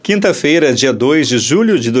Quinta-feira, dia 2 de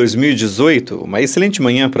julho de 2018. Uma excelente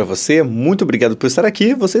manhã para você. Muito obrigado por estar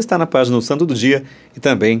aqui. Você está na página do Santo do Dia e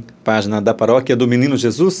também página da Paróquia do Menino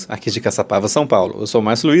Jesus, aqui de Caçapava, São Paulo. Eu sou o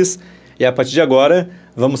Márcio Luís e a partir de agora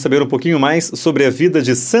vamos saber um pouquinho mais sobre a vida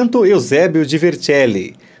de Santo Eusébio de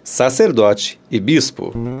Vercelli, sacerdote e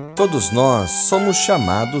bispo. Todos nós somos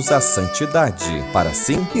chamados à santidade, para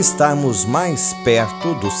assim estarmos mais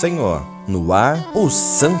perto do Senhor. No ar, o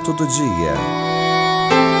Santo do Dia.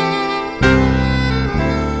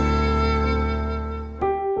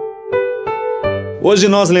 Hoje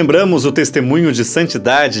nós lembramos o testemunho de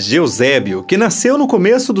santidade de Eusébio, que nasceu no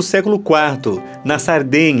começo do século IV, na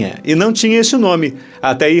Sardenha, e não tinha este nome,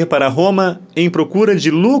 até ir para Roma em procura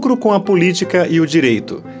de lucro com a política e o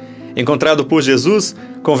direito. Encontrado por Jesus,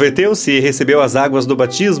 converteu-se e recebeu as águas do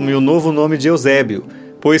batismo e o novo nome de Eusébio,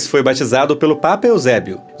 pois foi batizado pelo Papa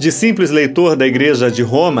Eusébio. De simples leitor da Igreja de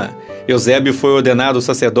Roma, Eusébio foi ordenado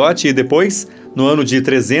sacerdote e depois, no ano de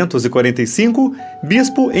 345,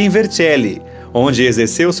 bispo em Vercelli, onde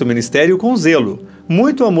exerceu seu ministério com zelo,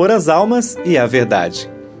 muito amor às almas e à verdade.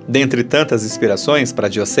 Dentre tantas inspirações para a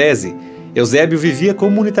diocese, Eusébio vivia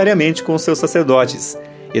comunitariamente com seus sacerdotes,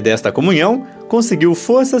 e desta comunhão conseguiu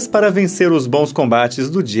forças para vencer os bons combates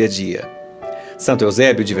do dia a dia. Santo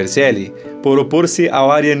Eusébio de Vercelli, por opor-se ao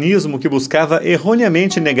arianismo que buscava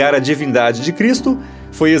erroneamente negar a divindade de Cristo,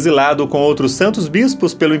 foi exilado com outros santos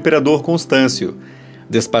bispos pelo imperador Constâncio.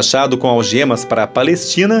 Despachado com algemas para a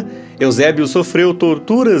Palestina, Eusébio sofreu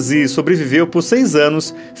torturas e sobreviveu por 6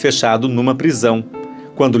 anos, fechado numa prisão.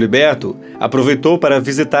 Quando liberto, aproveitou para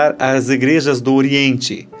visitar as igrejas do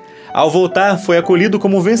Oriente. Ao voltar, foi acolhido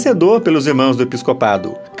como vencedor pelos irmãos do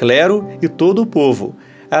episcopado, clero e todo o povo,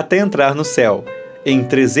 até entrar no céu, em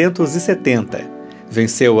 370.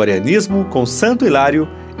 Venceu o arianismo com Santo Hilário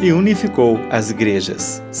e unificou as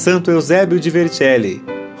igrejas. Santo Eusébio de Vercelli,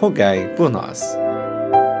 rogai por nós.